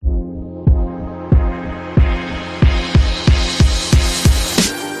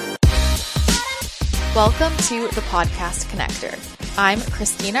Welcome to the Podcast Connector. I'm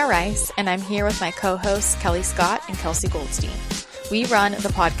Christina Rice, and I'm here with my co-hosts Kelly Scott and Kelsey Goldstein. We run the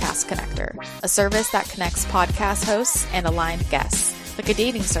Podcast Connector, a service that connects podcast hosts and aligned guests, like a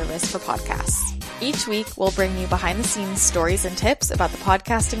dating service for podcasts. Each week, we'll bring you behind-the-scenes stories and tips about the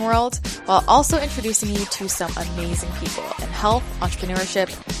podcasting world, while also introducing you to some amazing people in health, entrepreneurship,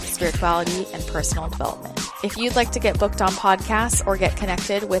 spirituality, and personal development. If you'd like to get booked on podcasts or get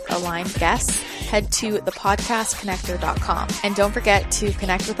connected with aligned guests, head to thepodcastconnector.com. And don't forget to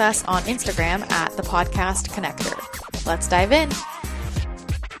connect with us on Instagram at thepodcastconnector. Let's dive in.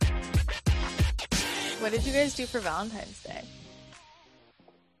 What did you guys do for Valentine's Day?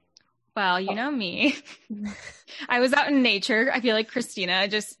 Well, you know me. I was out in nature. I feel like Christina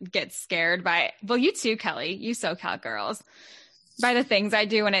just gets scared by, well, you too, Kelly, you SoCal girls, by the things I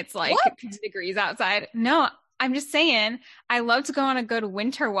do when it's like 50 degrees outside. No, I'm just saying, I love to go on a good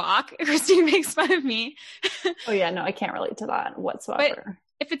winter walk. Christina makes fun of me. Oh yeah, no, I can't relate to that whatsoever. But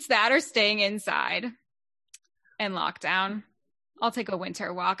if it's that or staying inside and lockdown, I'll take a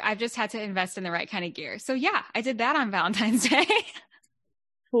winter walk. I've just had to invest in the right kind of gear. So yeah, I did that on Valentine's Day.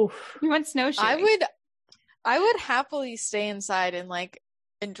 Oof. We went snowshoeing. I would happily stay inside and like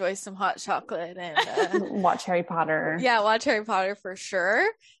enjoy some hot chocolate and watch Harry Potter. Yeah, watch Harry Potter for sure.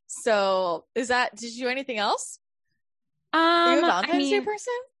 So did you do anything else? Are you a Valentine's Day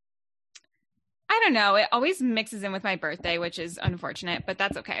person? I don't know. It always mixes in with my birthday, which is unfortunate, but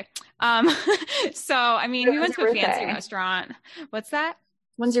that's okay. So I mean, we went to a fancy restaurant. What's that?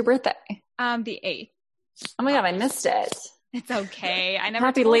 When's your birthday? The 8th. Oh my God, I missed it. It's okay. I never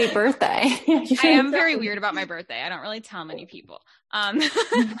Happy late birthday. I am very weird about my birthday. I don't really tell many people.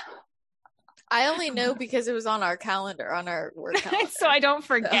 I only know because it was on our calendar, on our work calendar. So I don't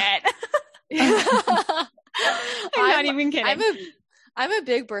forget. I'm not even kidding. I'm a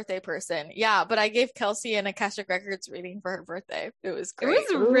big birthday person. Yeah, but I gave Kelsey an Akashic Records reading for her birthday. It was great.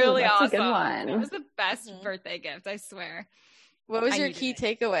 It was really awesome. A good one. It was the best birthday gift, I swear. What was your key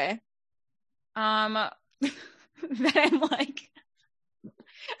takeaway? That I'm like,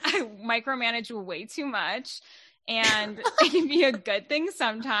 I micromanage way too much, and it can be a good thing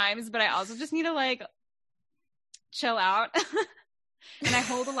sometimes, but I also just need to like chill out. And I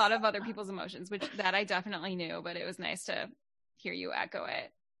hold a lot of other people's emotions, which that I definitely knew, but it was nice to hear you echo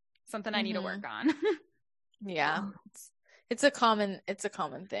it. Something I need to work on. Yeah. It's a common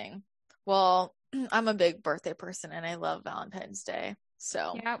thing. Well, I'm a big birthday person and I love Valentine's Day.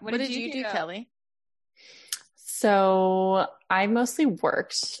 So yeah, what did you do, Kelly? So I mostly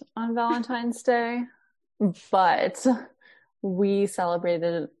worked on Valentine's Day, but we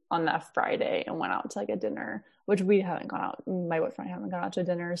celebrated on that Friday and went out to like a dinner, which we haven't gone out. My boyfriend and I haven't gone out to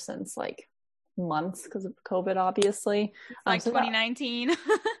dinner since like months because of COVID, obviously. It's like 2019.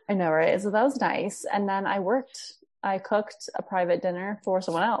 I know, right? So that was nice. And then I cooked a private dinner for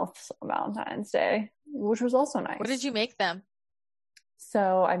someone else on Valentine's Day, which was also nice. What did you make them?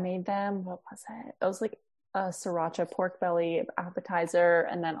 So I made them, what was it? It was like a sriracha pork belly appetizer,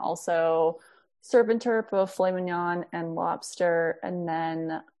 and then also surf and turf of filet mignon and lobster, and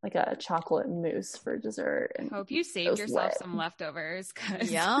then like a chocolate mousse for dessert. And hope you saved yourself some leftovers.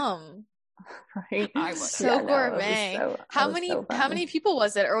 Yum. Right? I was so gourmet. How many people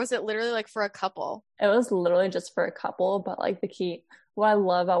was it, or was it literally like for a couple? It was literally just for a couple, but like what I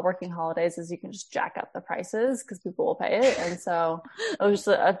love about working holidays is you can just jack up the prices because people will pay it. And so it was just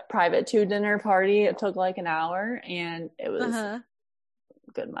a private 2-dinner party. It took like an hour and it was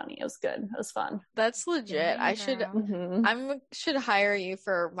good money. It was good. It was fun. That's legit. I should hire you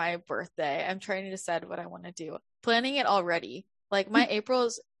for my birthday. I'm trying to decide what I want to do. Planning it already. Like my April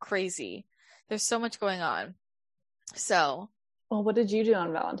is crazy. There's so much going on. So. Well, what did you do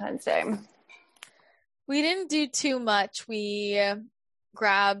on Valentine's Day? We didn't do too much. We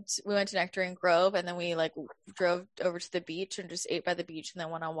went to Nectarine Grove, and then we like drove over to the beach and just ate by the beach, and then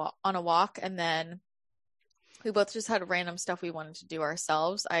went on a walk. And then we both just had random stuff we wanted to do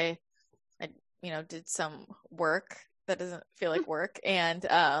ourselves. I did some work that doesn't feel like work, and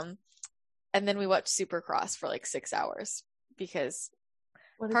then we watched Supercross for like 6 hours because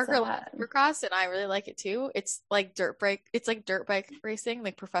Parker loves Supercross, and I really like it too. It's like dirt bike racing,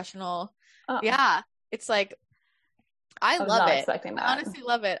 like professional. Oh. Yeah, it's like. I love it. Expecting that. I honestly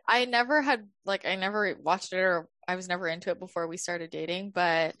love it. I never watched it, or I was never into it before we started dating,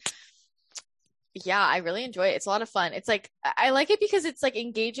 but yeah, I really enjoy it. It's a lot of fun. It's like, I like it because it's like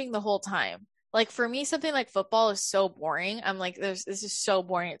engaging the whole time. Like for me, something like football is so boring. I'm like, this is so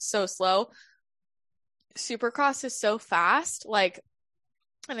boring. It's so slow. Supercross is so fast. Like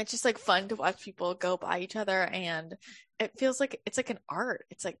And it's just like fun to watch people go by each other, and it feels like it's like an art.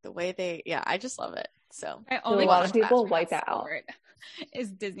 It's like the way they, yeah, I just love it. So I a only lot watch of people that wipe out. sport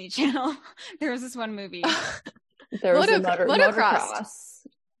is Disney Channel. There was this one movie. There was Motocross. motocross.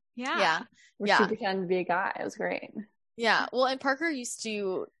 Yeah. Where she pretended to be a guy. It was great. Yeah. Well, and Parker used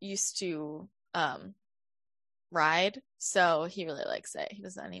to ride, so he really likes it. He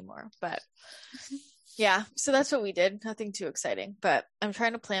doesn't anymore, but yeah, so that's what we did. Nothing too exciting, but I'm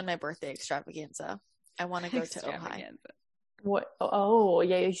trying to plan my birthday extravaganza. I want to go to Ojai. What? Oh,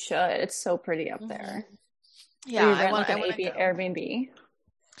 yeah, you should. It's so pretty up there. Yeah, I want an Airbnb.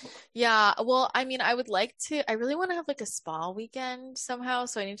 Yeah, well, I mean, I really want to have like a spa weekend somehow,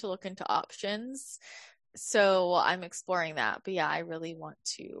 so I need to look into options. So I'm exploring that. But yeah, I really want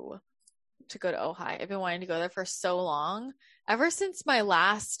to go to Ojai. I've been wanting to go there for so long. Ever since my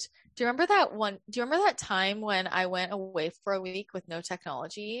last, do you remember that time when I went away for a week with no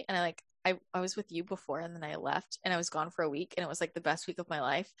technology, and I was with you before, and then I left and I was gone for a week, and it was like the best week of my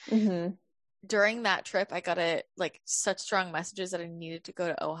life. Mm-hmm. During that trip, I got such strong messages that I needed to go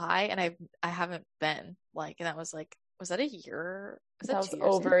to Ojai, and I haven't been, and that was that a year? That was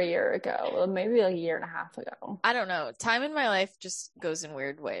over a year ago. Well, maybe like a year and a half ago. I don't know. Time in my life just goes in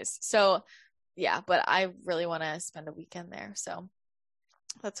weird ways. So yeah, but I really want to spend a weekend there. So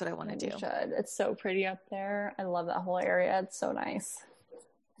that's what I want to do. You should. It's so pretty up there. I love that whole area. It's so nice.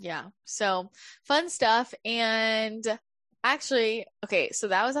 Yeah. So fun stuff. And actually, okay, so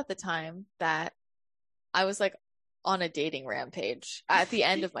that was at the time that I was like on a dating rampage, at the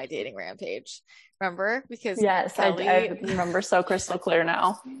end of my dating rampage. Remember? Because yes, Kelly, I remember so crystal clear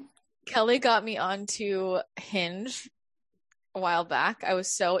now. Kelly got me onto Hinge a while back. I was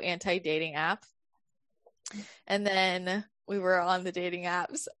so anti-dating app. And then we were on the dating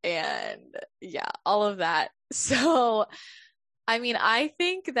apps, and yeah, all of that. So, I mean, I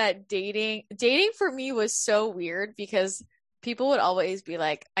think that dating for me was so weird because people would always be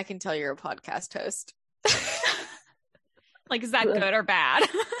like, I can tell you're a podcast host. Like, is that good or bad?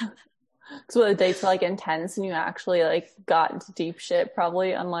 So the dates were like intense and you actually like got into deep shit,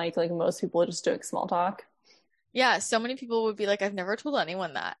 probably, unlike like most people just doing small talk. Yeah, so many people would be like, I've never told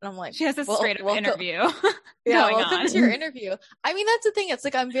anyone that. And I'm like, she has a straight up interview. Yeah, welcome to your interview. I mean, that's the thing. It's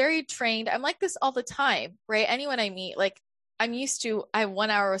like, I'm very trained. I'm like this all the time, right? Anyone I meet, like, I'm used to, I have 1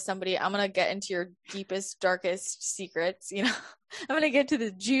 hour with somebody. I'm going to get into your deepest, darkest secrets. You know, I'm going to get to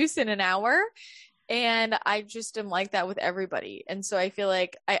the juice in an hour. And I just am like that with everybody. And so I feel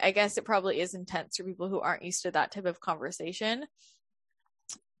like, I guess it probably is intense for people who aren't used to that type of conversation.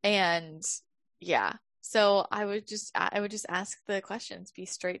 And yeah. So I would just ask the questions, be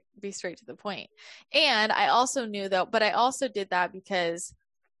straight to the point. And I also knew but I also did that because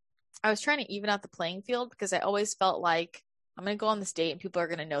I was trying to even out the playing field, because I always felt like I'm going to go on this date and people are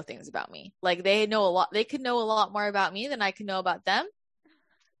going to know things about me. Like they could know a lot more about me than I could know about them.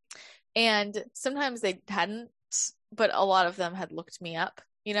 And sometimes they hadn't, but a lot of them had looked me up.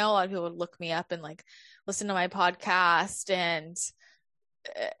 You know, a lot of people would look me up and like listen to my podcast, and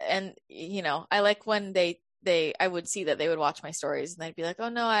you know, I like when I would see that they would watch my stories and they'd be like, oh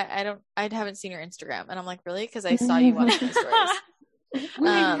no, I haven't seen your Instagram. And I'm like, really? Because I saw you watch my stories.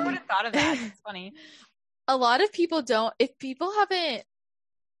 I never would have thought of that. It's funny. A lot of people don't, if people haven't,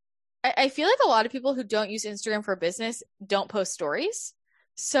 I feel like a lot of people who don't use Instagram for business don't post stories.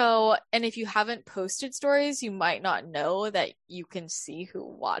 So, and if you haven't posted stories, you might not know that you can see who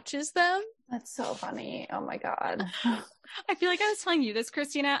watches them. That's so funny. Oh my God. I feel like I was telling you this,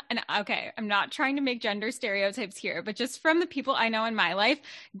 Christina, and okay, I'm not trying to make gender stereotypes here, but just from the people I know in my life,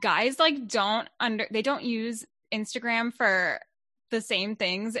 guys like they don't use Instagram for the same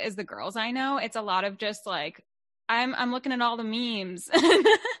things as the girls I know. It's a lot of just like, I'm looking at all the memes.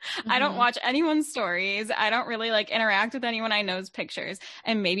 I don't watch anyone's stories. I don't really like interact with anyone I know's pictures.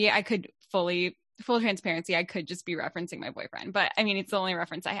 And maybe I could full transparency, I could just be referencing my boyfriend, but I mean, it's the only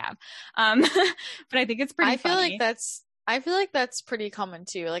reference I have. But I think it's pretty funny. I feel like that's pretty common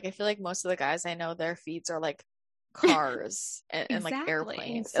too. Like, I feel like most of the guys I know, their feeds are like cars and, exactly. and like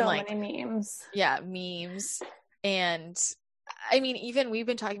airplanes. So and like many memes. Yeah, memes. And I mean, even we've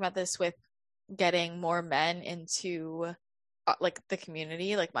been talking about this with getting more men into like the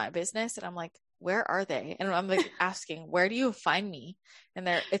community, like my business. And I'm like, where are they? And I'm like asking, where do you find me? And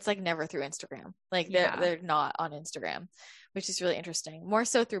it's like never through Instagram. Like they're not on Instagram, which is really interesting. More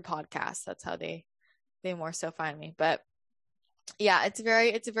so through podcasts. That's how they more so find me. But yeah, it's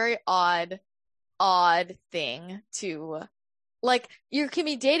a very odd thing to like, you can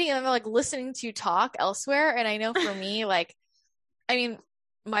be dating and then they're like listening to you talk elsewhere. And I know for me, like, I mean,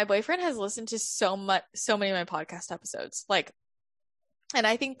 my boyfriend has listened to so many of my podcast episodes. Like, And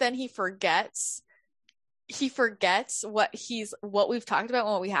I think then he forgets what we've talked about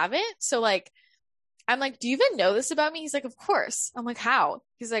and what we haven't. So like, I'm like, do you even know this about me? He's like, of course. I'm like, how?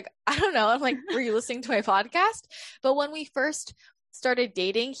 He's like, I don't know. I'm like, were you listening to my podcast? But when we first started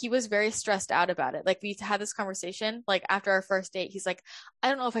dating, he was very stressed out about it. Like we had this conversation, like after our first date, he's like, I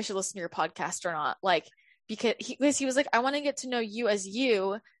don't know if I should listen to your podcast or not. Like, because he was like, I want to get to know you as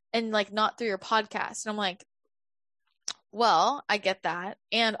you and like not through your podcast. And I'm like, well, I get that.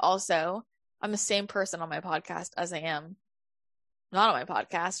 And also I'm the same person on my podcast as I am not on my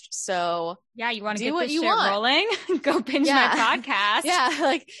podcast. So yeah, you want to do get what this you shit want. rolling? Go binge my podcast. Yeah.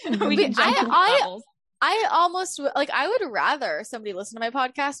 Like we can jump into levels. I almost like, I would rather somebody listen to my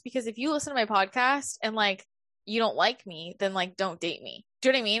podcast, because if you listen to my podcast and like, you don't like me, then like, don't date me. Do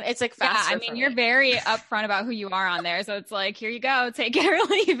you know what I mean? It's like faster. Yeah, I mean, you're very upfront about who you are on there. So it's like, here you go, take it or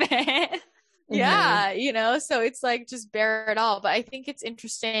leave it. Yeah, you know, so it's like, just bear it all. But I think it's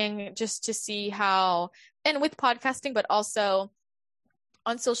interesting just to see how, and with podcasting, but also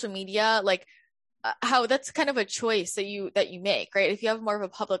on social media, like how that's kind of a choice that you make, right? If you have more of a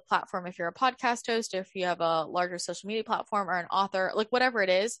public platform, if you're a podcast host, if you have a larger social media platform or an author, like whatever it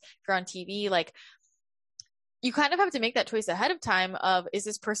is, if you're on TV, like you kind of have to make that choice ahead of time of, is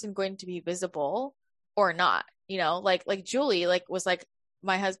this person going to be visible or not? You know, like Julie, like was like,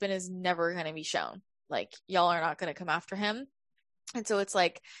 my husband is never going to be shown. Like y'all are not going to come after him. And so it's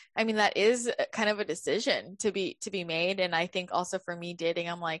like, I mean, that is kind of a decision to be made. And I think also for me dating,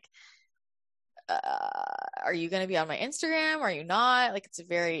 I'm like, are you going to be on my Instagram? Are you not? Like, it's a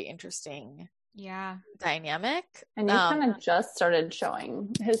very interesting dynamic. And you kind of just started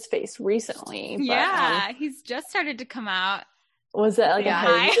showing his face recently. But, he's just started to come out. Was it like a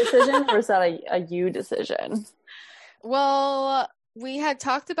his decision or was that a you decision? Well, we had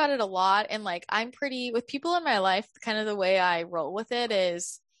talked about it a lot, and like, I'm pretty with people in my life, kind of the way I roll with it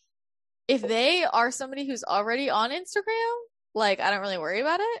is, if they are somebody who's already on Instagram, like, I don't really worry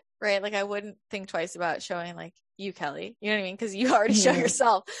about it, right? Like, I wouldn't think twice about showing like you, Kelly, you know what I mean? Because you already show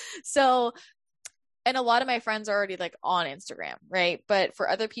yourself. So, and a lot of my friends are already like on Instagram, right? But for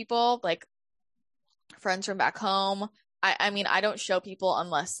other people, like friends from back home, I mean, I don't show people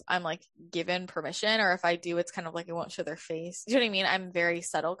unless I'm like given permission, or if I do, it's kind of like I won't show their face. You know what I mean? I'm very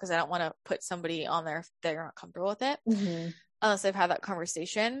subtle because I don't want to put somebody on there if they're not comfortable with it, unless I've had that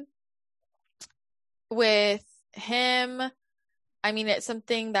conversation with him. I mean, it's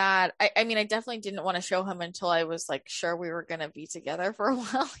something that I mean, I definitely didn't want to show him until I was like sure we were going to be together for a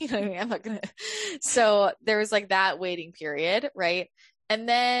while. You know what I mean? I'm not going to. So there was like that waiting period, right? And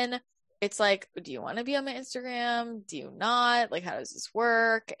then it's like, do you want to be on my Instagram? Do you not? Like, how does this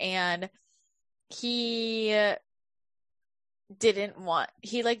work? And he didn't want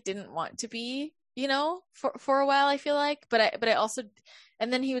to be, you know, for a while, I feel like, but I also,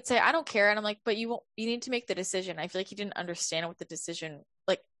 and then he would say, I don't care. And I'm like, but you need to make the decision. I feel like he didn't understand what the decision,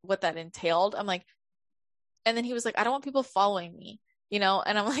 like what that entailed. I'm like, and then he was like, I don't want people following me, you know?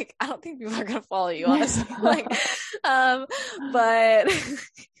 And I'm like, I don't think people are going to follow you, honestly. Like, but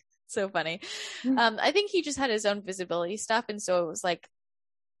so funny. I think he just had his own visibility stuff. And so it was like,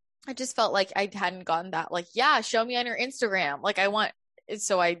 I just felt like I hadn't gotten that, like, yeah, show me on your Instagram. Like I want it.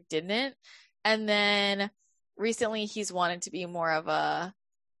 So I didn't. And then recently he's wanted to be more of a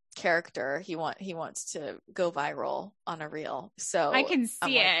character. He wants to go viral on a reel. So I can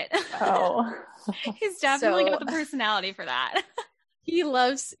see it. Oh, he's definitely got the personality for that. He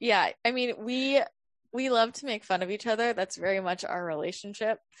loves, I mean, we love to make fun of each other. That's very much our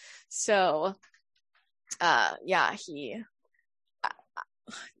relationship. So,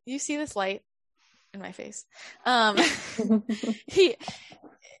 you see this light in my face.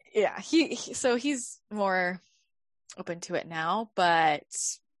 So he's more open to it now, but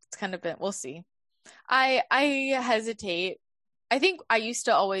it's kind of been, we'll see. I hesitate. I think I used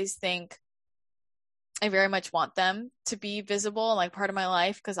to always think I very much want them to be visible and like part of my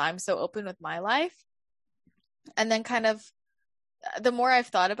life because I'm so open with my life. And then kind of the more I've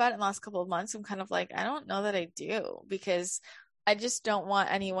thought about it in the last couple of months, I'm kind of like, I don't know that I do, because I just don't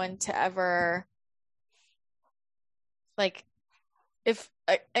want anyone to ever like,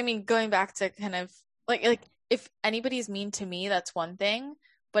 I mean, going back to kind of like if anybody's mean to me, that's one thing.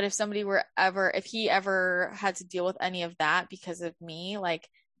 But if he ever had to deal with any of that because of me, like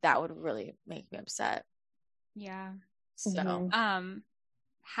that would really make me upset. Yeah. So,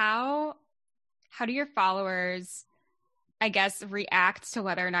 how do your followers, I guess, react to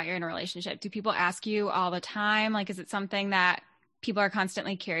whether or not you're in a relationship? Do people ask you all the time? Like, is it something that people are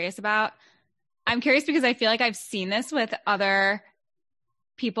constantly curious about? I'm curious because I feel like I've seen this with other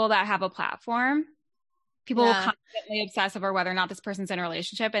people that have a platform. People will constantly obsess over whether or not this person's in a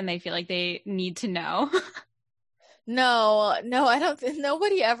relationship, and they feel like they need to know. No, I don't.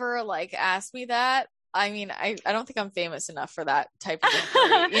 Nobody ever like asked me that. I mean, I don't think I'm famous enough for that type of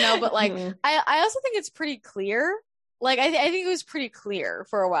inquiry, you know, but like, I also think it's pretty clear. Like, I think it was pretty clear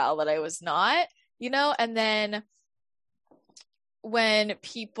for a while that I was not, you know, and then when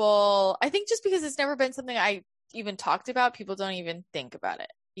people, I think just because it's never been something I even talked about, people don't even think about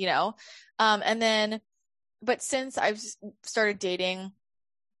it, you know? And then, but since I've started dating,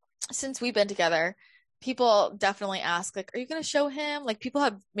 since we've been together, people definitely ask, like, are you going to show him? Like, people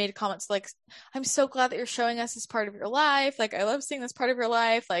have made comments like, I'm so glad that you're showing us this part of your life. Like, I love seeing this part of your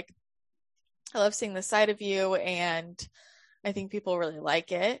life. Like, I love seeing this side of you. And I think people really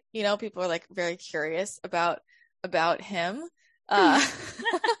like it. You know, people are like very curious about him.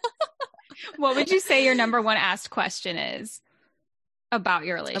 What would you say your number one asked question is about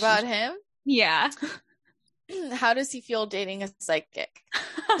your relationship? About him? Yeah. How does he feel dating a psychic?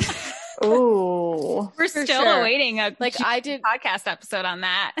 Oh, we're still awaiting a podcast episode on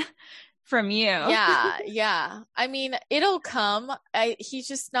that from you. Yeah. I mean, it'll come. He's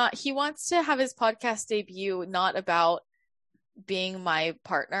just not. He wants to have his podcast debut not about being my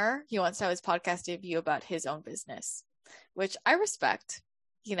partner. He wants to have his podcast debut about his own business, which I respect.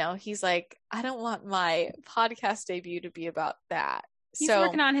 You know, he's like, I don't want my podcast debut to be about that. He's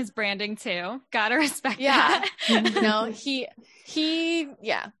working on his branding too. Gotta respect that. You know, he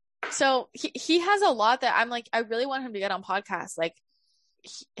So he has a lot that I'm like, I really want him to get on podcasts. Like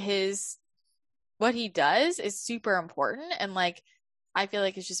what he does is super important. And like, I feel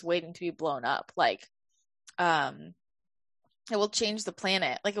like it's just waiting to be blown up. Like, it will change the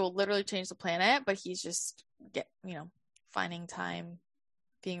planet. Like it will literally change the planet, but he's just finding time,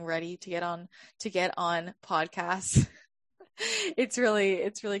 being ready to get on podcasts. It's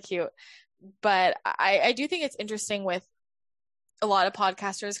really cute. But I do think it's interesting with a lot of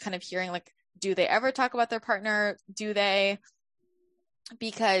podcasters kind of hearing like, do they ever talk about their partner? Do they?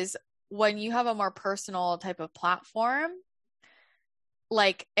 Because when you have a more personal type of platform,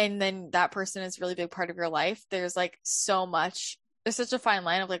 like, and then that person is a really big part of your life, there's like there's such a fine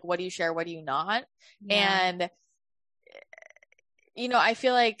line of like, what do you share? What do you not? Yeah. And, you know, I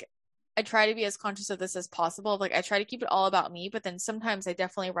feel like I try to be as conscious of this as possible. Like I try to keep it all about me, but then sometimes I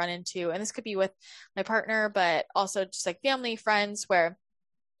definitely run into, and this could be with my partner, but also just like family, friends, where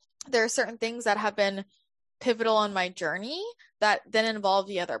there are certain things that have been pivotal in my journey that then involve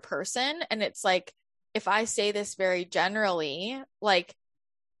the other person. And it's like, if I say this very generally, like,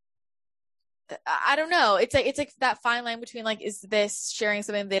 I don't know. It's like that fine line between like, is this sharing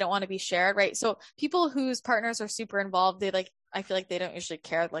something they don't want to be shared? Right. So people whose partners are super involved, they like, I feel like they don't usually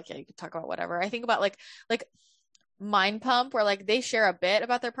care. Like, yeah, you can talk about whatever. I think about like Mind Pump, where like they share a bit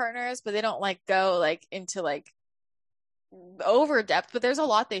about their partners, but they don't like go like into like over depth, but there's a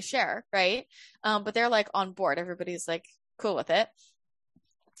lot they share. Right. But they're like on board. Everybody's like cool with it.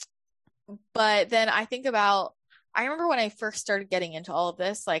 But then I remember when I first started getting into all of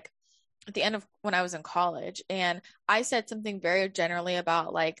this, like at the end of when I was in college, and I said something very generally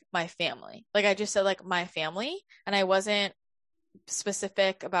about like my family. Like I just said like my family, and I wasn't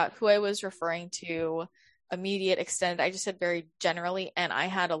specific about who I was referring to, immediate, extended. I just said very generally, and I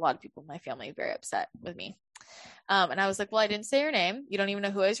had a lot of people in my family very upset with me. And I was like, well, I didn't say your name. You don't even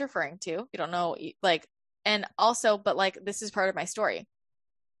know who I was referring to. You don't know, like, and also, but like, this is part of my story.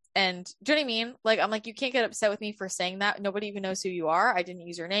 And do you know what I mean? Like, I'm like, you can't get upset with me for saying that. Nobody even knows who you are. I didn't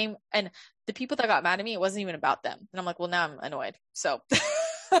use your name. And the people that got mad at me, it wasn't even about them. And I'm like, well, now I'm annoyed. So,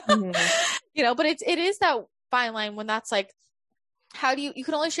 you know, but it is that fine line when that's like, how do you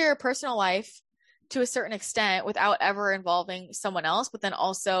can only share your personal life to a certain extent without ever involving someone else, but then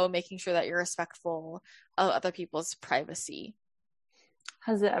also making sure that you're respectful of other people's privacy.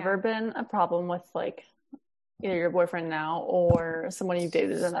 Has it ever been a problem with like either your boyfriend now or someone you've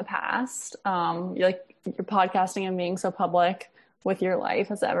dated in the past? You're podcasting and being so public with your life.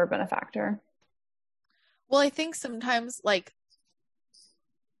 Has it ever been a factor? Well, I think sometimes like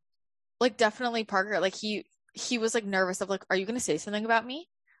definitely Parker, like he was like nervous of like, are you going to say something about me?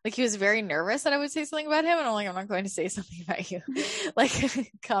 Like he was very nervous that I would say something about him. And I'm like, I'm not going to say something about you. Like,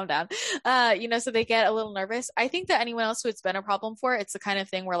 calm down. You know, so they get a little nervous. I think that anyone else who it's been a problem for, it's the kind of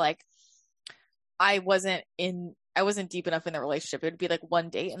thing where like, I wasn't deep enough in the relationship. It would be like one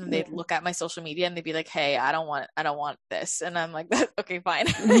date and they'd look at my social media and they'd be like, hey, I don't want this. And I'm like, okay, fine.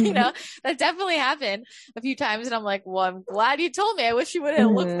 You know, that definitely happened a few times. And I'm like, well, I'm glad you told me. I wish you would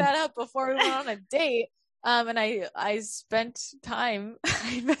have looked that up before we went on a date. And I spent time,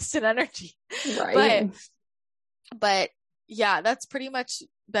 I invested energy, right. But yeah, that's pretty much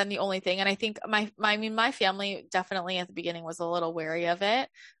been the only thing. And I think my family definitely at the beginning was a little wary of it.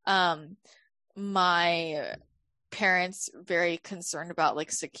 My parents very concerned about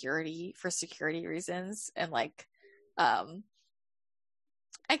like security reasons, and like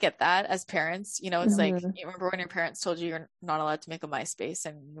I get that as parents, it's like, you remember when your parents told you you're not allowed to make a MySpace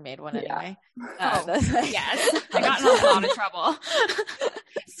and you made one anyway? Yes. I got in a lot of trouble.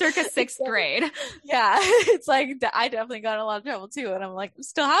 Circa 6th grade. Yeah. It's like, I definitely got in a lot of trouble too. And I'm like,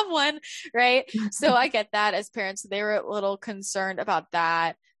 still have one. Right. So I get that as parents, they were a little concerned about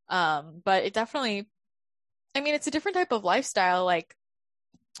that. But it definitely, it's a different type of lifestyle. Like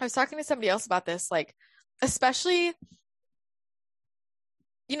I was talking to somebody else about this, like, especially,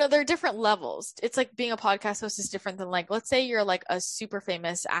 there are different levels. It's like being a podcast host is different than like, let's say you're like a super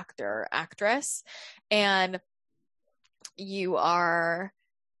famous actor, actress, and you are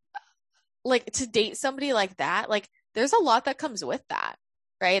like, to date somebody like that, like there's a lot that comes with that,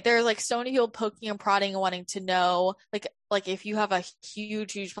 right? There's like so many people poking and prodding and wanting to know, like if you have a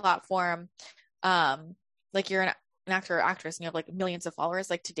huge platform, like you're an actor or actress and you have like millions of followers,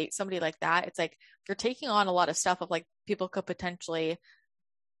 like to date somebody like that, it's like you're taking on a lot of stuff of like people could potentially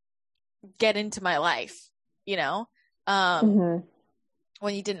get into my life, when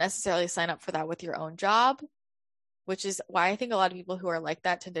you didn't necessarily sign up for that with your own job, which is why I think a lot of people who are like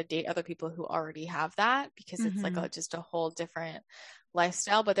that tend to date other people who already have that, because it's like just a whole different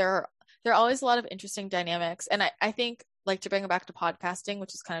lifestyle. But there are always a lot of interesting dynamics. And I think, like, to bring it back to podcasting,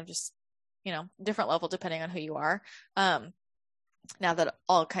 which is kind of just, different level depending on who you are. Now that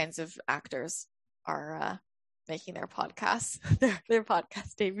all kinds of actors are making their podcasts, their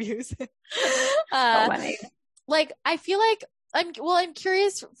podcast debuts. Like, I feel like I'm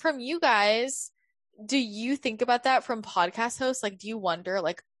curious from you guys, do you think about that from podcast hosts? Like, do you wonder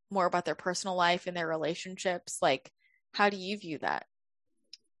like more about their personal life and their relationships? Like, how do you view that?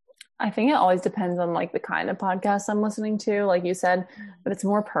 I think it always depends on like the kind of podcast I'm listening to, like you said, but it's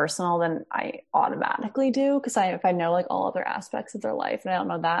more personal than I automatically do. Cause if I know like all other aspects of their life and I don't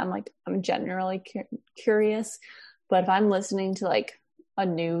know that, I'm generally curious. But if I'm listening to like a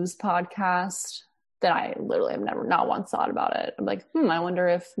news podcast, then I literally have never, not once thought about it. I'm like, I wonder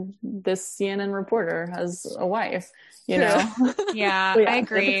if this CNN reporter has a wife, Yeah, I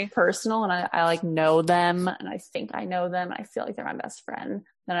agree. If it's personal and I like know them and I think I know them, I feel like they're my best friend,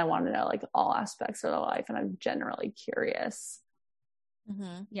 then I want to know like all aspects of their life, and I'm generally curious.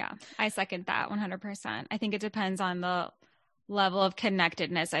 Yeah, I second that 100%. I think it depends on the level of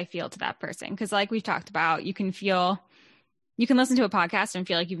connectedness I feel to that person. Because like we've talked about, you can listen to a podcast and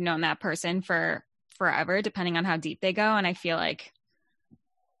feel like you've known that person for forever, depending on how deep they go. And I feel like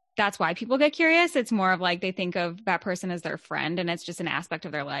that's why people get curious. It's more of like they think of that person as their friend, and it's just an aspect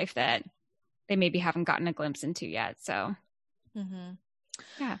of their life that they maybe haven't gotten a glimpse into yet. So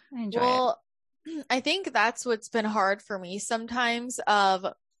yeah, I enjoy it. I think that's what's been hard for me sometimes of,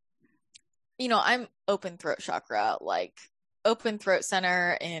 I'm open throat chakra, like open throat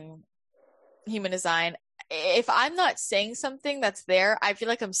center in human design. If I'm not saying something that's there, I feel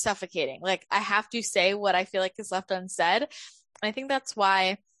like I'm suffocating. Like I have to say what I feel like is left unsaid. And I think that's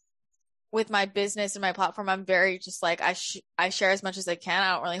why with my business and my platform, I'm very just like, I share as much as I can.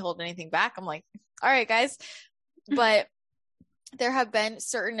 I don't really hold anything back. I'm like, all right, guys. But there have been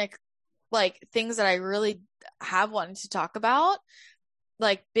certain like things that I really have wanted to talk about,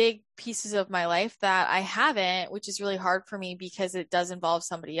 like big pieces of my life that I haven't, which is really hard for me because it does involve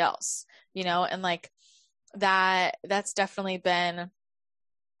somebody else, and like, that's definitely been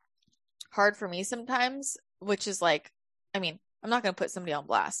hard for me sometimes, which is like, I'm not going to put somebody on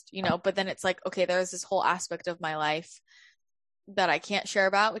blast, but then it's like, okay, there's this whole aspect of my life that I can't share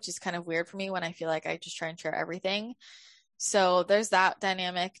about, which is kind of weird for me when I feel like I just try and share everything. So there's that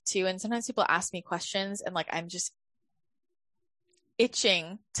dynamic too. And sometimes people ask me questions and like, I'm just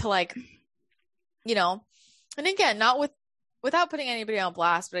itching to like, and again, not without putting anybody on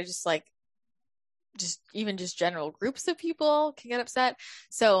blast, but I just like, even general groups of people can get upset.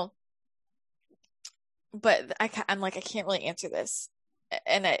 So, but I'm like, I can't really answer this.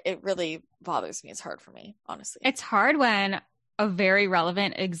 And it really bothers me. It's hard for me, honestly. It's hard when a very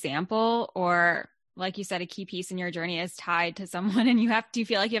relevant example, or like you said, a key piece in your journey is tied to someone and do you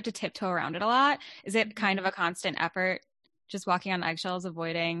feel like you have to tiptoe around it a lot? Is it kind of a constant effort, just walking on eggshells,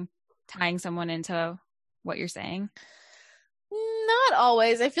 avoiding tying someone into what you're saying? Not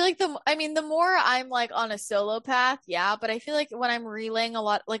always. I feel like the more I'm like on a solo path, yeah, but I feel like when I'm relaying a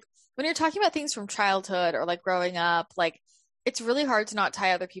lot, like when you're talking about things from childhood or like growing up, like it's really hard to not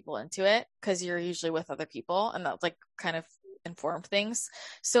tie other people into it because you're usually with other people, and that's like kind of inform things.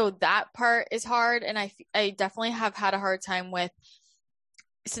 So that part is hard. And I definitely have had a hard time with,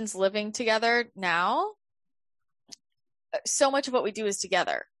 since living together now, so much of what we do is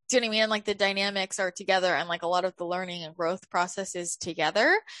together. Do you know what I mean? Like the dynamics are together, and like a lot of the learning and growth process is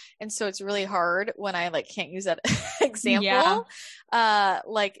together. And so it's really hard when I like can't use that example. Yeah.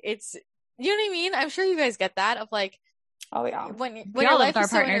 Like it's, you know what I mean? I'm sure you guys get that of like, oh yeah, when your life is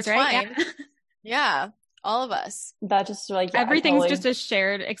so intertwined. Right? Yeah, all of us. That just like everything's just a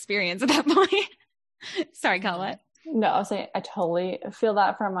shared experience at that point. Sorry, Kel, what? No, I was saying I totally feel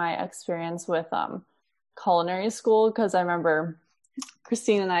that from my experience with culinary school, because I remember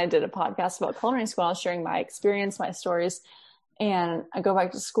Christine and I did a podcast about culinary school. I was sharing my experience, my stories, and I go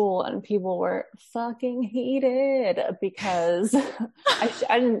back to school and people were fucking heated because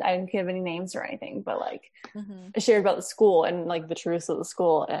I didn't give any names or anything, but like I shared about the school and like the truths of the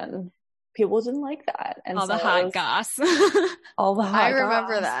school, and people didn't like that. And all the hot goss. All the hot I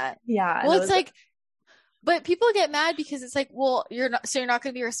remember goss. That. Yeah. Well, it's like, but people get mad because it's like, well, you're not going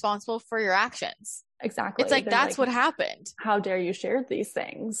to be responsible for your actions. Exactly. It's like, they're that's like, what happened. How dare you share these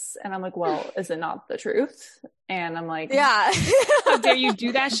things? And I'm like, well, is it not the truth? And I'm like, yeah. How dare you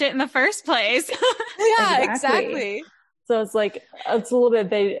do that shit in the first place? Yeah, exactly. So it's like, it's a little bit,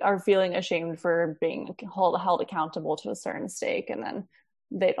 they are feeling ashamed for being held accountable to a certain stake. And then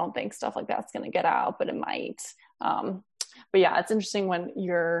they don't think stuff like that's going to get out, but it might. But yeah, it's interesting when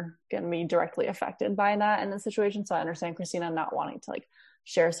you're going to be directly affected by that in the situation. So I understand Christina not wanting to like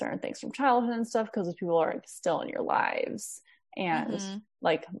share certain things from childhood and stuff because people are like, still in your lives. And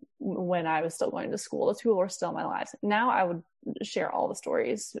like when I was still going to school, those people were still in my lives. Now I would share all the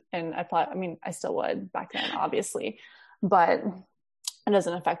stories, and I still would back then, obviously, but it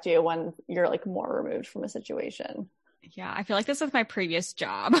doesn't affect you when you're like more removed from a situation. Yeah, I feel like this was my previous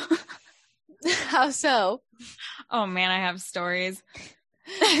job. How so? Oh man, I have stories.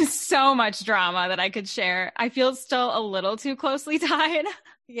 So much drama that I could share. I feel still a little too closely tied.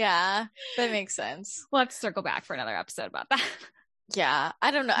 Yeah, that makes sense. We'll have to circle back for another episode about that. Yeah, I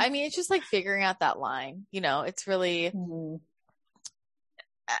don't know. I mean, it's just like figuring out that line, you know, it's really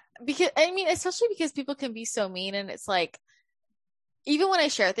because, I mean, especially because people can be so mean, and it's like, even when I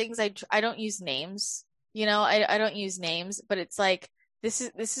share things, I don't use names, you know, I don't use names, but it's like, this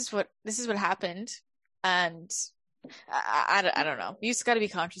is what happened. And I don't know. You just got to be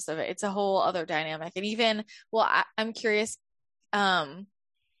conscious of it. It's a whole other dynamic. And even, well, I'm curious,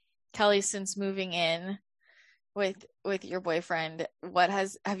 Kelly, since moving in with your boyfriend,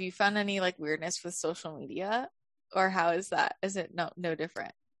 have you found any like weirdness with social media, or how is that? Is it no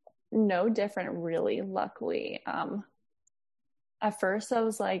different? No different, really, luckily. At first I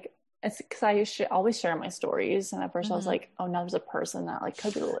was like, it's because I always share my stories, and at first I was like, oh, now there's a person that like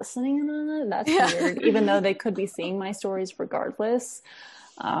could be listening on it. That's weird, even though they could be seeing my stories regardless.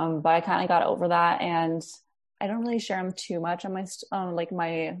 But I kind of got over that, and I don't really share them too much on my like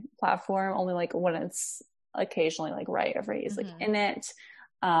my platform, only like when it's occasionally like right if he's like in it,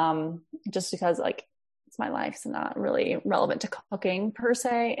 just because like it's my life, so not really relevant to cooking per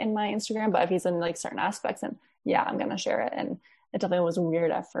se in my Instagram. But if he's in like certain aspects, then yeah, I'm gonna share it. And it definitely was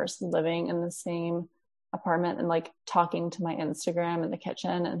weird at first living in the same apartment and like talking to my Instagram in the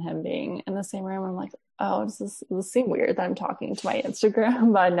kitchen and him being in the same room. I'm like, oh, does this seem weird that I'm talking to my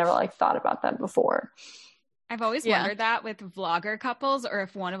Instagram? But I never like thought about that before. I've always wondered that with vlogger couples, or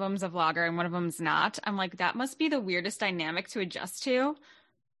if one of them's a vlogger and one of them's not. I'm like, that must be the weirdest dynamic to adjust to.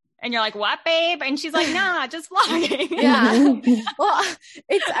 And you're like, what, babe? And she's like, nah, just vlogging. Yeah. Well,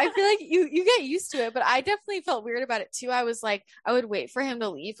 I feel like you get used to it, but I definitely felt weird about it too. I was like, I would wait for him to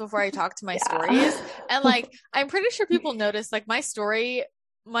leave before I talked to my stories. And like, I'm pretty sure people noticed like my story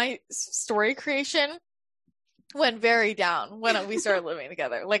creation went very down when we started living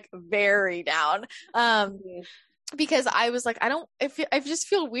together, like very down. Because I was like, I just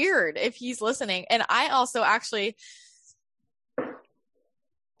feel weird if he's listening. And I also actually,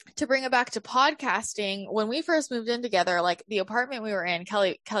 to bring it back to podcasting, when we first moved in together, like the apartment we were in,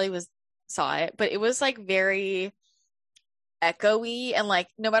 Kelly saw it, but it was like very echoey, and like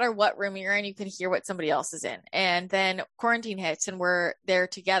no matter what room you're in, you can hear what somebody else is in. And then quarantine hits and we're there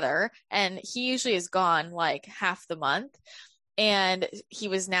together, and he usually is gone like half the month, and he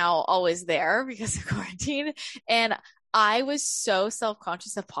was now always there because of quarantine. And I was so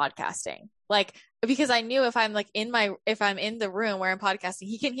self-conscious of podcasting, like, because I knew if I'm in the room where I'm podcasting,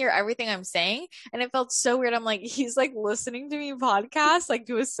 he can hear everything I'm saying. And it felt so weird. I'm like, he's like listening to me podcast, like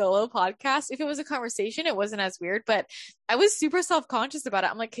do a solo podcast. If it was a conversation, it wasn't as weird, but I was super self-conscious about it.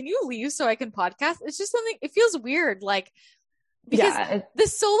 I'm like, can you leave so I can podcast? It's just something, it feels weird. Like, because the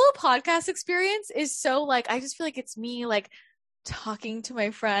solo podcast experience is so like, I just feel like it's me like talking to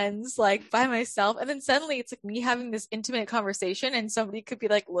my friends like by myself, and then suddenly it's like me having this intimate conversation and somebody could be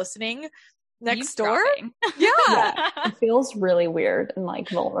like listening next door. Yeah. It feels really weird and like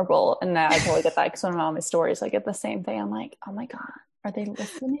vulnerable, and I totally get that because when I'm on my stories I get the same thing. I'm like, oh my god, are they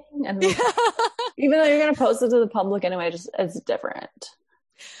listening? And even though you're gonna post it to the public anyway, it's different.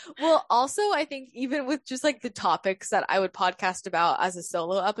 Well, also, I think even with just like the topics that I would podcast about as a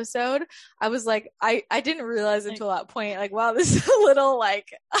solo episode, I was like, I didn't realize until that point, like, wow, this is a little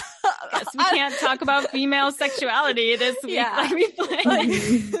like, guess we can't talk about female sexuality this week. Yeah. Like,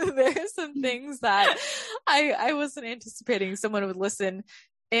 there's some things that I wasn't anticipating someone would listen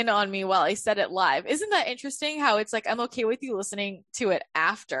in on me while I said it live. Isn't that interesting how it's like, I'm okay with you listening to it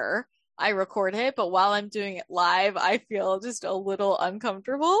after I record it, but while I'm doing it live, I feel just a little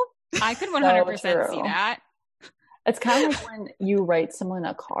uncomfortable. I could 100% see that. It's kind of like when you write someone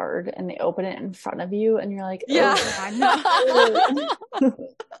a card and they open it in front of you and you're like, yeah.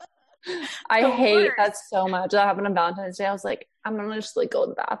 I hate that so much. That happened on Valentine's Day. I was like, I'm gonna just like go to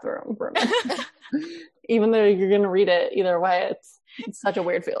the bathroom for a minute. Even though you're gonna read it either way, it's such a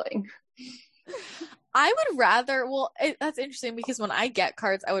weird feeling. I would rather, that's interesting because when I get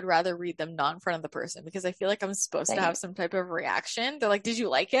cards, I would rather read them not in front of the person because I feel like I'm supposed to have some type of reaction. They're like, did you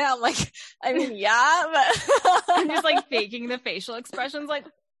like it? I'm like, I mean, yeah, but I'm just like faking the facial expressions like,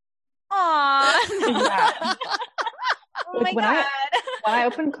 aw. Yeah. Oh my God. When I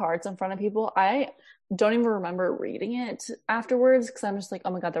open cards in front of people, I don't even remember reading it afterwards because I'm just like,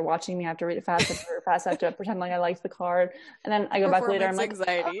 oh my God, they're watching me. I have to read it fast. I have to pretend like I liked the card. And then I go back later. I'm like,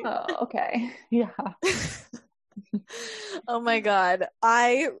 anxiety. Oh, okay. Yeah. Oh my God.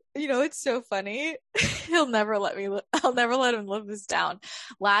 It's so funny. I'll never let him live this down.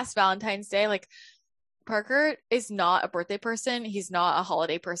 Last Valentine's Day, like Parker is not a birthday person. He's not a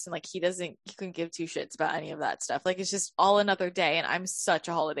holiday person. Like he couldn't give two shits about any of that stuff. Like it's just all another day. And I'm such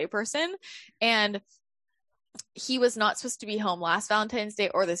a holiday person. And he was not supposed to be home last Valentine's Day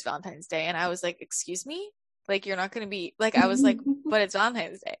or this Valentine's Day. And I was like, excuse me? Like, you're not going to be like, I was like, but it's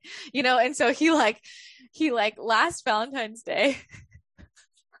Valentine's Day, And so he last Valentine's Day,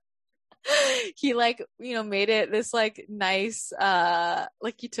 he made it this like nice,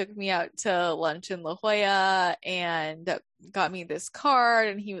 he took me out to lunch in La Jolla and got me this card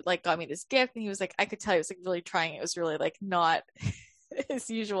and he like got me this gift and he was like, I could tell he was like really trying. It was really like not his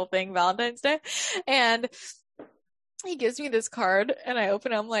usual thing, Valentine's Day. And he gives me this card and I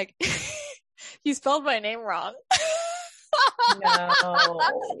open it. I'm like, you spelled my name wrong. No.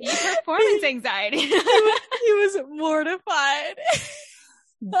 Performance anxiety. He was mortified.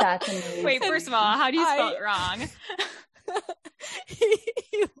 That's amazing. Wait, first of all, how do you spell it wrong?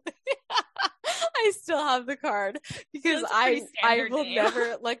 I still have the card because I will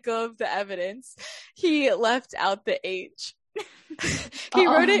never let go of the evidence. He left out the H. He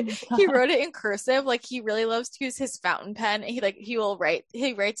wrote it in cursive. Like he really loves to use his fountain pen. He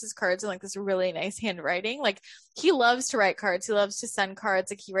writes his cards in like this really nice handwriting. Like he loves to write cards. He loves to send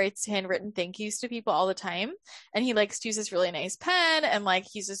cards. Like he writes handwritten thank yous to people all the time. And he likes to use this really nice pen and like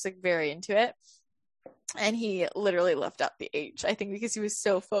he's just like very into it. And he literally left out the H, I think because he was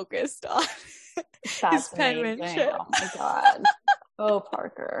so focused on his penmanship. Oh my God. Oh,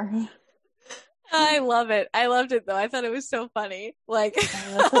 Parker. I love it. I loved it though. I thought it was so funny. Like,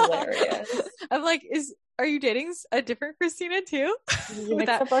 that's hilarious. I'm like, are you dating a different Christina too? Did you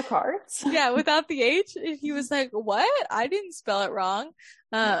mix up our cards? Yeah, without the H. And he was like, what? I didn't spell it wrong.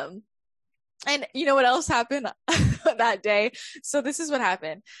 And you know what else happened that day? So this is what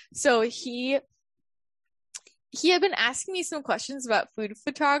happened. So he had been asking me some questions about food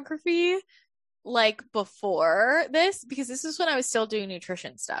photography like before this, because this is when I was still doing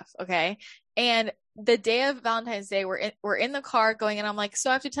nutrition stuff. Okay. And the day of Valentine's Day, we're in the car going, and I'm like, so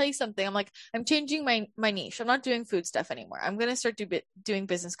I have to tell you something. I'm like, I'm changing my niche. I'm not doing food stuff anymore. I'm going to start doing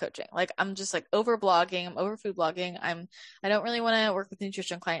business coaching. Like, I'm just like over blogging. I'm over food blogging. I don't really want to work with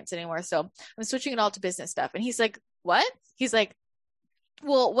nutrition clients anymore. So I'm switching it all to business stuff. And he's like, what? He's like,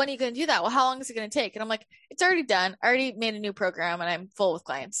 well, when are you going to do that? Well, how long is it going to take? And I'm like, it's already done. I already made a new program and I'm full with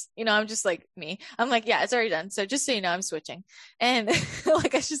clients. I'm just like me. I'm like, yeah, it's already done. So just so you know, I'm switching. And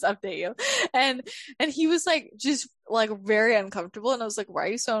like, I should update you. And he was like, just like very uncomfortable. And I was like, why are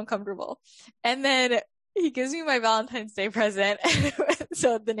you so uncomfortable? And then he gives me my Valentine's Day present.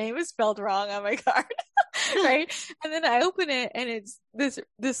 So the name is spelled wrong on my card. Right. And then I open it and it's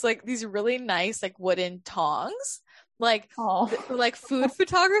this like these really nice, like wooden tongs. Like food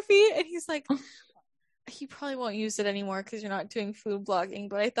photography. And he's like, he probably won't use it anymore because you're not doing food blogging,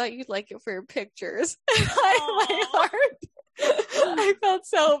 but I thought you'd like it for your pictures. My heart I felt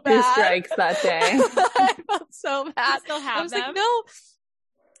so Two bad. strikes that day. I felt so bad. You still have I was them? like, no.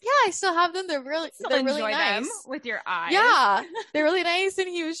 Yeah, I still have them. They're really Enjoy nice. them with your eyes. Yeah, they're really nice. And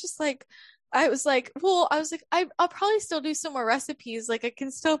he was just like, I'll probably still do some more recipes. Like, I can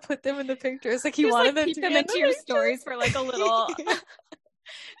still put them in the pictures. Like, he Just, wanted like, them keep to them be in into the your pictures. stories for like a little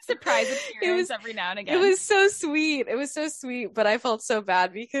surprise appearance every now and again. It was so sweet. It was so sweet, but I felt so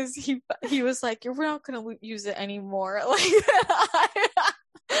bad because he was like, "We're not going to use it anymore." Like,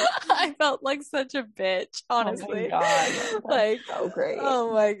 I felt like such a bitch, honestly. Oh my God. That's like, so great.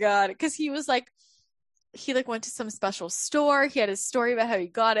 oh my God. Because he was like, he like went to some special store. He had his story about how he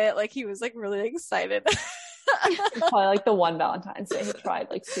got it. Like, he was like really excited. It's probably like the one Valentine's Day he tried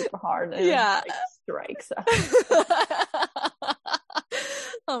like super hard and Yeah. like strikes.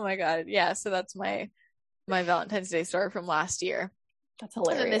 Oh my God. Yeah. So that's my Valentine's Day story from last year. That's And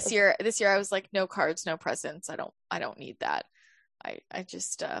hilarious. then this year I was like, no cards, no presents. I don't need that. I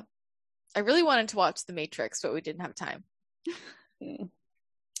just I really wanted to watch The Matrix, but we didn't have time.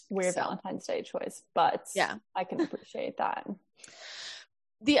 Weird So. Valentine's Day choice, but Yeah. I can appreciate that.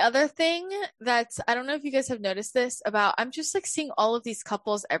 The other thing that's, I don't know if you guys have noticed this about, I'm just like seeing all of these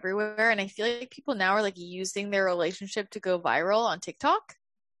couples everywhere. And I feel like people now are like using their relationship to go viral on TikTok.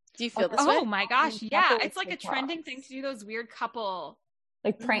 Do you feel this way? Oh my gosh, yeah. Couple It's like a TikToks. trending thing to do those weird couple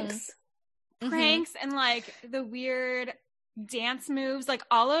Like pranks. pranks and like the weird dance moves. Like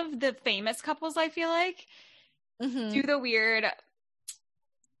all of the famous couples, I feel like, do the weird,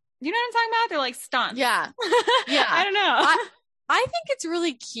 you know what I'm talking about? They're like stunts. Yeah. Yeah. I don't know. I think it's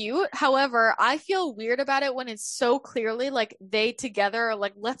really cute. However, I feel weird about it when it's so clearly like they together are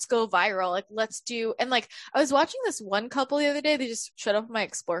like, let's go viral. Like, let's do. And like, I was watching this one couple the other day. They just showed up on my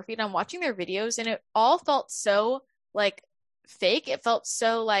Explore feed. I'm watching their videos and it all felt so like fake. It felt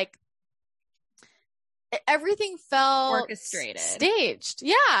so like everything felt Orchestrated. staged.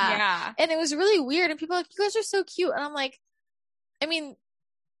 Yeah. Yeah. And it was really weird. And people are like, you guys are so cute. And I'm like, I mean,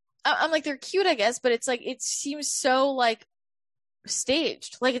 I'm like, they're cute, I guess, but it's like, it seems so like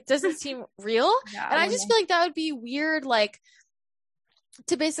staged. Like, it doesn't seem real. Yeah, And I just feel like that would be weird, like,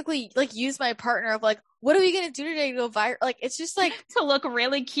 to basically like use my partner of like, what are we going to do today to go viral? Like, it's just like, To look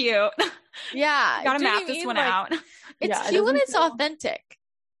really cute. yeah. Gotta do you know map what I this mean? one Like, out. It's Yeah, it cute when doesn't it's feel- authentic.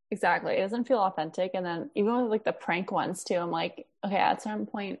 Exactly. It doesn't feel authentic. And then even with like the prank ones too, I'm like, okay, at a certain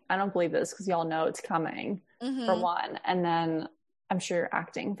point, I don't believe this because y'all know it's coming for Mhm. one. And then I'm sure you're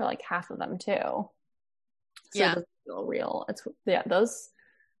acting for like half of them too. So Yeah. it doesn't feel real. Those,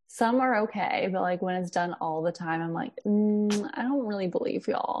 some are okay, but like when it's done all the time, I'm like, I don't really believe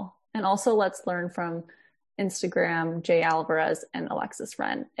y'all. And also let's learn from Instagram, Jay Alvarez and Alexis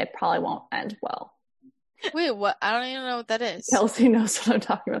Wren. It probably won't end well. Wait, what? I don't even know what that is. Kelsey knows what I'm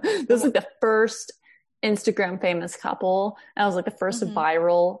talking about. This was like the first Instagram famous couple. And it was like the first Mhm.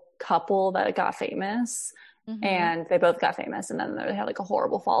 viral couple that got famous. Mhm. And they both got famous. And then they had like a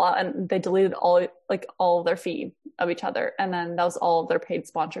horrible fallout. And they deleted all of their feed of each other. And then that was all of their paid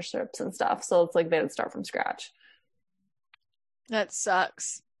sponsorships and stuff. So it's like they would start from scratch. That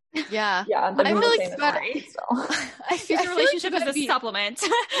sucks. Yeah. Yeah. I feel like famous that- couple still. I Use feel your relationship like as a supplement.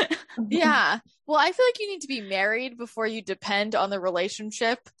 Yeah. Well, I feel like you need to be married before you depend on the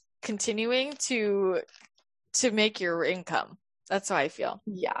relationship continuing to make your income. That's how I feel,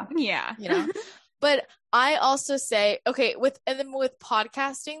 Yeah. Yeah. you know? But I also say, okay, with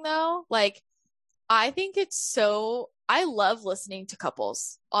podcasting though, like I think I love listening to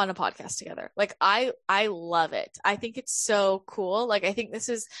couples on a podcast together. Like I love it. I think it's so cool. Like I think it's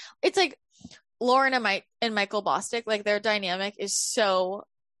like Lauren and Michael Bostic, like their dynamic is so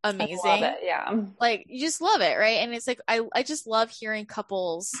amazing. I love it. Yeah. Like you just love it, right? And it's like I just love hearing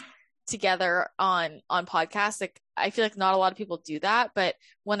couples together on podcasts. Like I feel like not a lot of people do that, but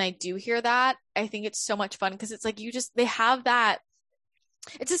when I do hear that, I think it's so much fun because it's like they have that.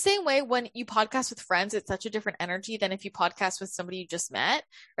 It's the same way when you podcast with friends, it's such a different energy than if you podcast with somebody you just met,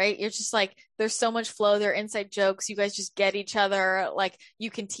 right? You're just like, there's so much flow, there are inside jokes, you guys just get each other, like you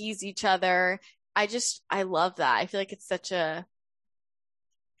can tease each other. I love that. I feel like it's so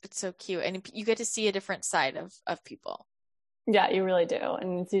cute. And you get to see a different side of people. Yeah, you really do.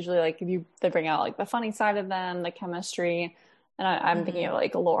 And it's usually like they bring out like the funny side of them, the chemistry. And I'm thinking of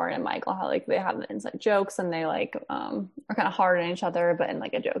like Lauren and Michael, how like they have the inside jokes and they like are kind of hard on each other, but in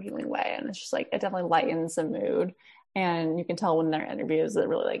like a jokingly way. And it's just like it definitely lightens the mood. And you can tell when their interviews it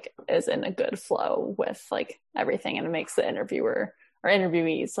really like is in a good flow with like everything, and it makes the interviewer or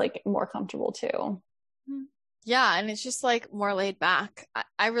interviewees like more comfortable too. Yeah, and it's just like more laid back.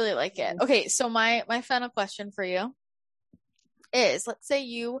 I really like it. Okay, so my final question for you is, let's say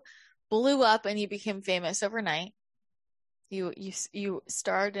you blew up and you became famous overnight. You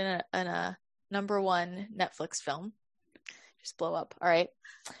starred in a #1 Netflix film. Just blow up. All right.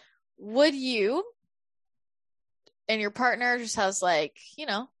 Would you, and your partner just has like, you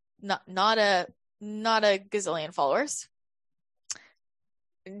know, not a gazillion followers.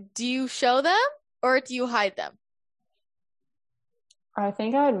 Do you show them or do you hide them? I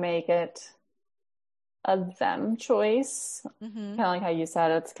think I would make it a them choice. Mm-hmm. Kind of like how you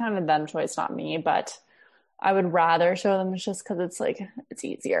said, it's kind of a them choice, not me, but I would rather show them just because it's like, it's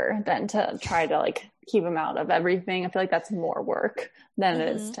easier than to try to like keep them out of everything. I feel like that's more work than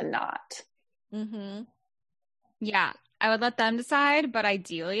it is to not. Mm-hmm. Yeah, I would let them decide, but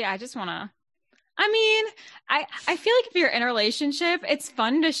ideally I just want to, I mean, I feel like if you're in a relationship, it's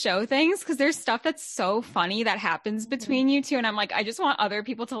fun to show things because there's stuff that's so funny that happens between you two. And I'm like, I just want other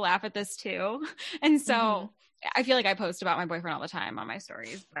people to laugh at this too. And so I feel like I post about my boyfriend all the time on my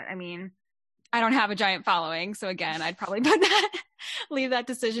stories, but I mean, I don't have a giant following. So again, I'd probably leave that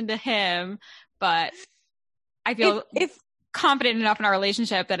decision to him, but I feel if confident enough in our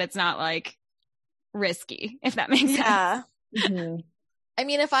relationship that it's not like risky, if that makes sense. Mm-hmm. I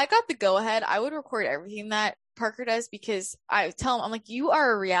mean, if I got the go ahead, I would record everything that Parker does because I tell him, I'm like, you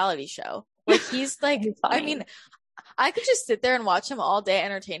are a reality show. Like he's like, I mean, I could just sit there and watch him all day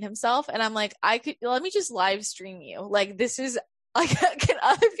entertain himself. And I'm like, let me just live stream you. Like, this is like, can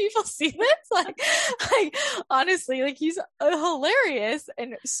other people see this? Like honestly, like he's hilarious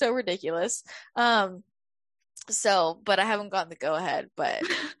and so ridiculous. But I haven't gotten the go ahead, but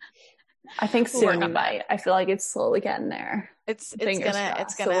I think soon we might. I feel like it's slowly getting there. It's gonna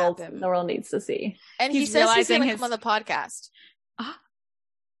happen. The world needs to see. And he says he's gonna come on the podcast.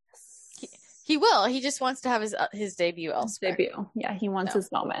 He will. He just wants to have his debut elsewhere. Yeah, he wants his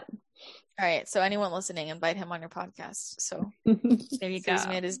moment. All right. So anyone listening, invite him on your podcast. So there you go. He's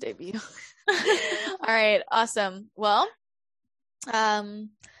made his debut. All right. Awesome. Well, thanks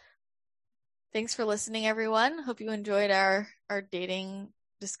for listening, everyone. Hope you enjoyed our dating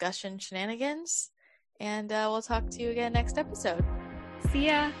discussion shenanigans. And we'll talk to you again next episode. See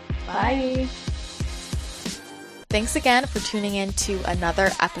ya. Bye. Thanks again for tuning in to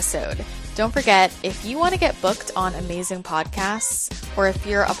another episode. Don't forget, if you want to get booked on amazing podcasts, or if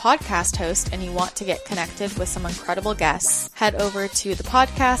you're a podcast host and you want to get connected with some incredible guests, head over to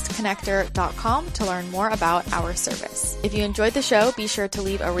thepodcastconnector.com to learn more about our service. If you enjoyed the show, be sure to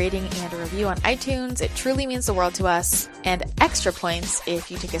leave a rating and a review on iTunes. It truly means the world to us. And extra points if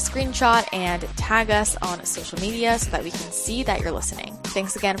you take a screenshot and tag us on social media so that we can see that you're listening.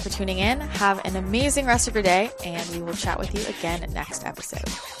 Thanks again for tuning in. Have an amazing rest of your day, and we will chat with you again next episode.